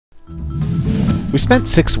We spent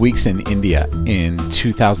 6 weeks in India in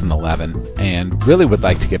 2011 and really would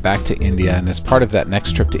like to get back to India, and as part of that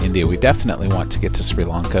next trip to India we definitely want to get to Sri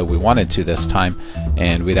Lanka. We wanted to this time,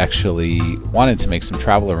 and we'd actually wanted to make some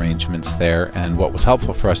travel arrangements there, and what was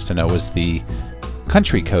helpful for us to know was the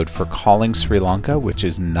country code for calling Sri Lanka, which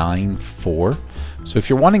is 94. So if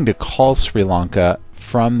you're wanting to call Sri Lanka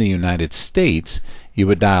from the United States, you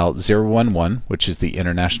would dial 011, which is the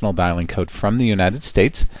international dialing code from the United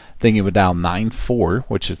States. Then you would dial 94,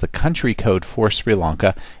 which is the country code for Sri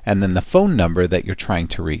Lanka, and then the phone number that you're trying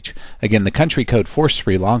to reach. Again, the country code for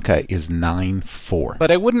Sri Lanka is 94.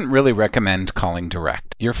 But I wouldn't really recommend calling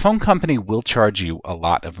direct. Your phone company will charge you a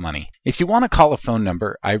lot of money. If you want to call a phone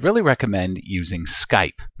number, I really recommend using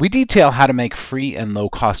Skype. We detail how to make free and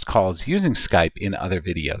low-cost calls using Skype in other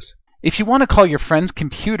videos. If you want to call your friend's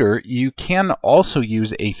computer, you can also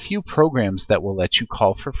use a few programs that will let you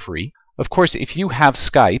call for free. Of course, if you have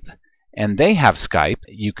Skype and they have Skype,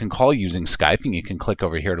 you can call using Skype, and you can click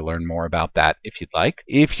over here to learn more about that if you'd like.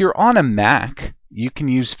 If you're on a Mac, you can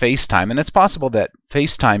use FaceTime, and it's possible that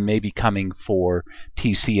FaceTime may be coming for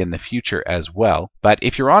PC in the future as well. But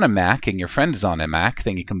if you're on a Mac and your friend is on a Mac,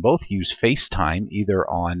 then you can both use FaceTime either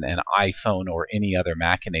on an iPhone or any other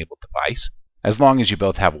Mac-enabled device, as long as you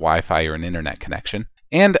both have Wi-Fi or an internet connection.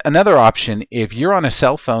 And another option, if you're on a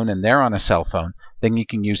cell phone and they're on a cell phone, then you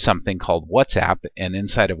can use something called WhatsApp, and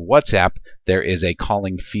inside of WhatsApp there is a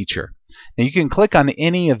calling feature. Now you can click on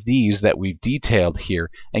any of these that we've detailed here,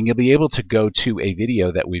 and you'll be able to go to a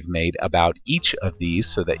video that we've made about each of these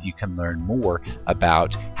so that you can learn more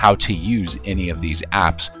about how to use any of these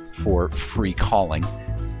apps for free calling.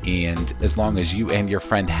 And as long as you and your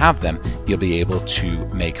friend have them, you'll be able to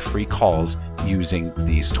make free calls using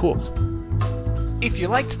these tools. If you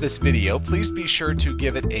liked this video, please be sure to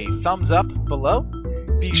give it a thumbs up below.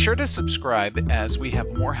 Be sure to subscribe, as we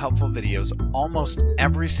have more helpful videos almost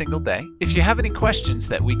every single day. If you have any questions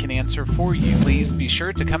that we can answer for you, please be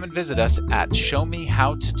sure to come and visit us at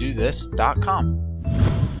showmehowtodothis.com.